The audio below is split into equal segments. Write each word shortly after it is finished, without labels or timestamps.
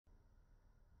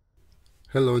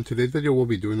Hello, in today's video we'll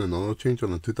be doing an oil change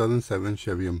on a 2007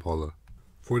 Chevy Impala.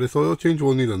 For this oil change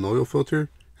we'll need an oil filter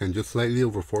and just slightly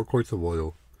over 4 quarts of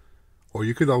oil. Or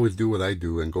you could always do what I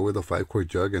do and go with a 5-quart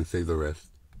jug and save the rest.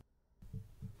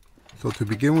 So to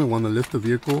begin we want to lift the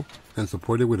vehicle and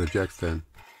support it with a jack stand.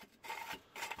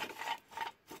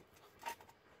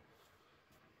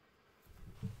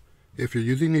 If you're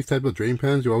using these type of drain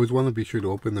pans, you always want to be sure to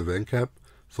open the vent cap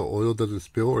so oil doesn't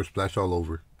spill or splash all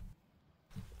over.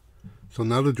 So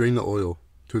now to drain the oil.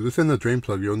 To loosen the drain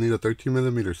plug, you'll need a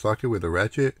 13mm socket with a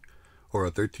ratchet or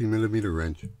a 13mm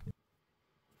wrench.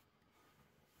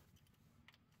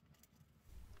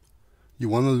 You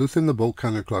want to loosen the bolt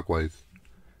counterclockwise.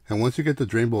 And once you get the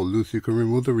drain bolt loose, you can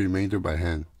remove the remainder by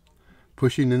hand,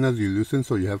 pushing in as you loosen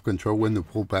so you have control when to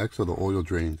pull back so the oil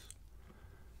drains.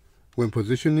 When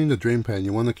positioning the drain pan,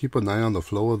 you want to keep an eye on the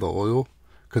flow of the oil,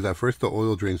 because at first the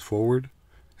oil drains forward,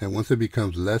 and once it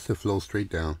becomes less, it flows straight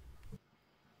down.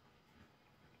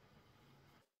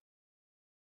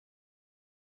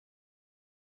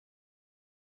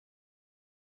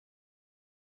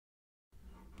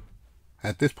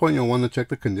 At this point, you'll want to check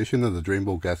the condition of the drain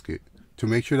bolt gasket to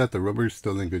make sure that the rubber is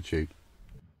still in good shape.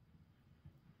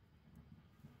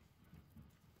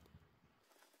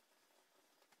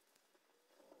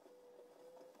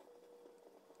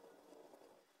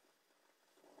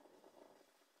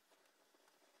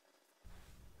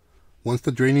 Once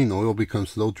the draining oil becomes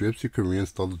slow drips, you can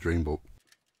reinstall the drain bolt.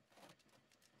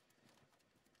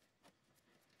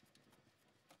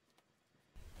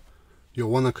 You'll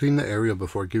want to clean the area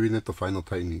before giving it the final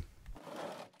tightening.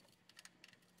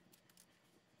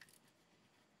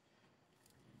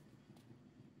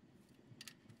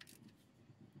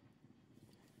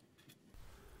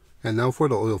 And now for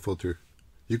the oil filter.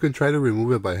 You can try to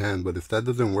remove it by hand, but if that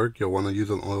doesn't work, you'll want to use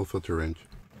an oil filter wrench.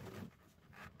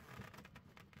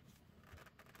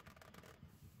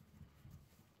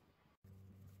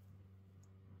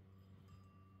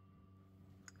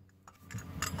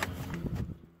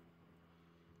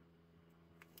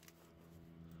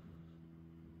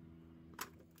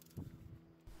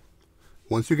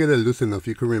 Once you get it loose enough,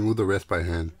 you can remove the rest by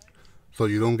hand, so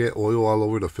you don't get oil all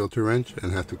over the filter wrench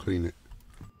and have to clean it.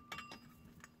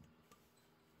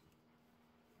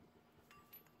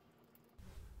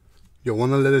 You'll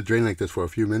want to let it drain like this for a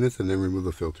few minutes and then remove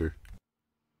the filter.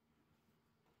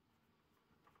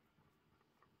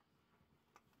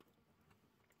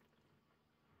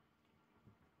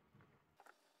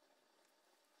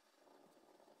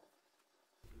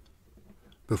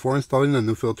 Before installing the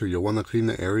new filter, you'll want to clean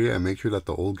the area and make sure that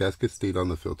the old gasket stayed on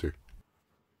the filter.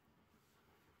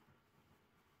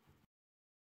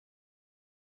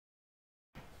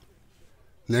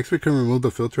 Next we can remove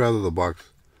the filter out of the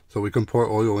box, so we can pour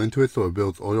oil into it so it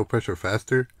builds oil pressure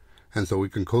faster, and so we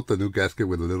can coat the new gasket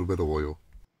with a little bit of oil.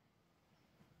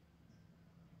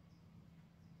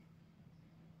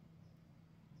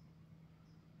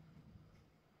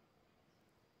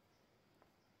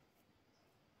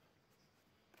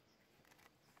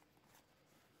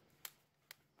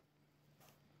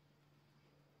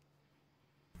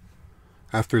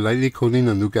 After lightly coating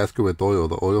the new gasket with oil,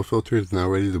 the oil filter is now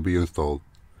ready to be installed.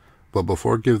 But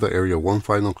before, give the area one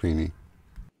final cleaning.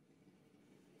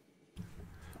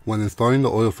 When installing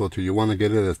the oil filter, you want to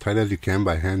get it as tight as you can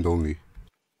by hand only.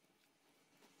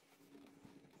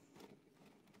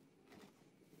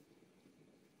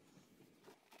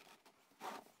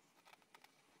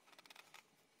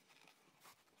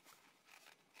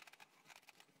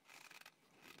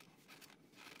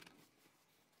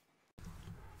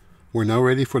 We're now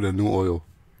ready for the new oil.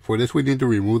 For this we need to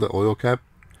remove the oil cap.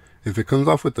 If it comes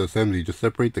off with the assembly, just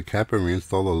separate the cap and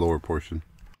reinstall the lower portion.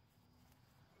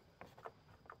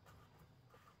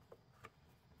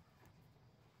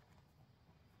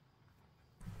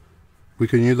 We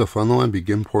can use a funnel and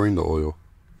begin pouring the oil.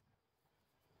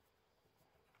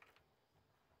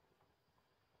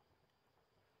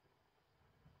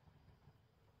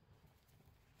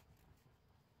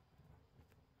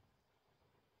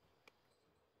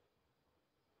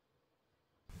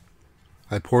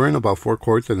 I pour in about 4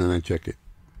 quarts and then I check it.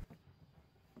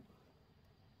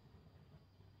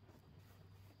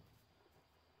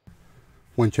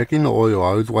 When checking the oil,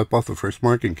 I always wipe off the first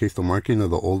mark in case the marking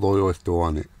of the old oil is still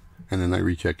on it, and then I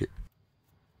recheck it.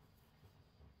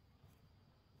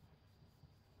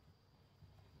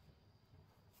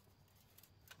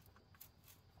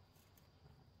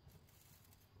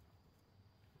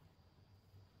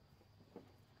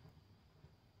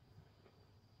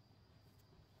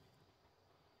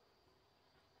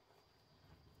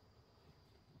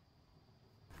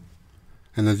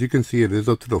 And as you can see, it is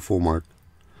up to the full mark.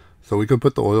 So we can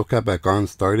put the oil cap back on,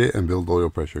 start it, and build oil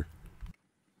pressure.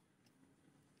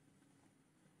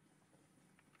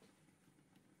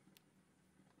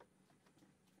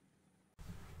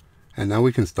 And now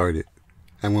we can start it.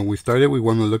 And when we start it, we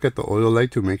want to look at the oil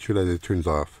light to make sure that it turns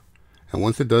off. And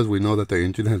once it does, we know that the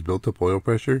engine has built up oil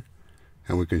pressure,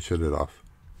 and we can shut it off.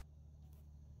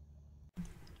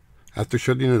 After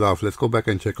shutting it off, let's go back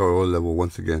and check our oil level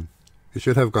once again. It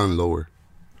should have gone lower.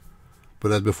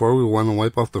 But as before, we want to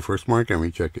wipe off the first mark and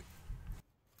recheck it.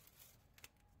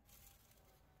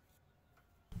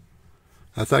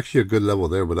 That's actually a good level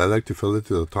there, but I like to fill it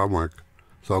to the top mark.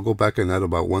 So I'll go back and add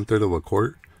about 1/3 of a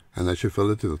quart, and that should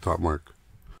fill it to the top mark.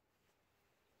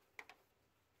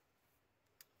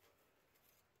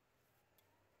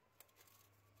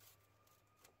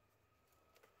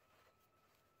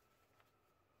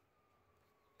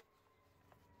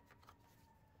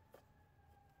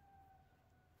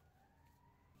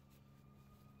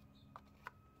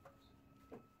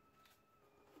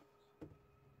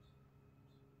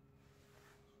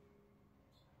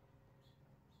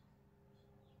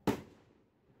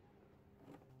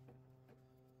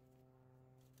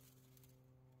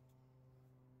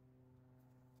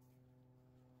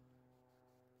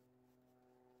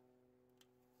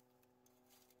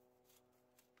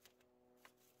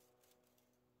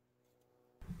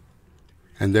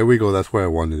 And there we go, that's where I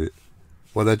wanted it.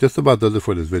 Well, that just about does it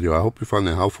for this video. I hope you found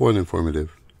it helpful and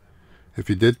informative.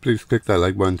 If you did, please click that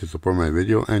like button to support my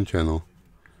video and channel.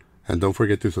 And don't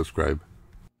forget to subscribe.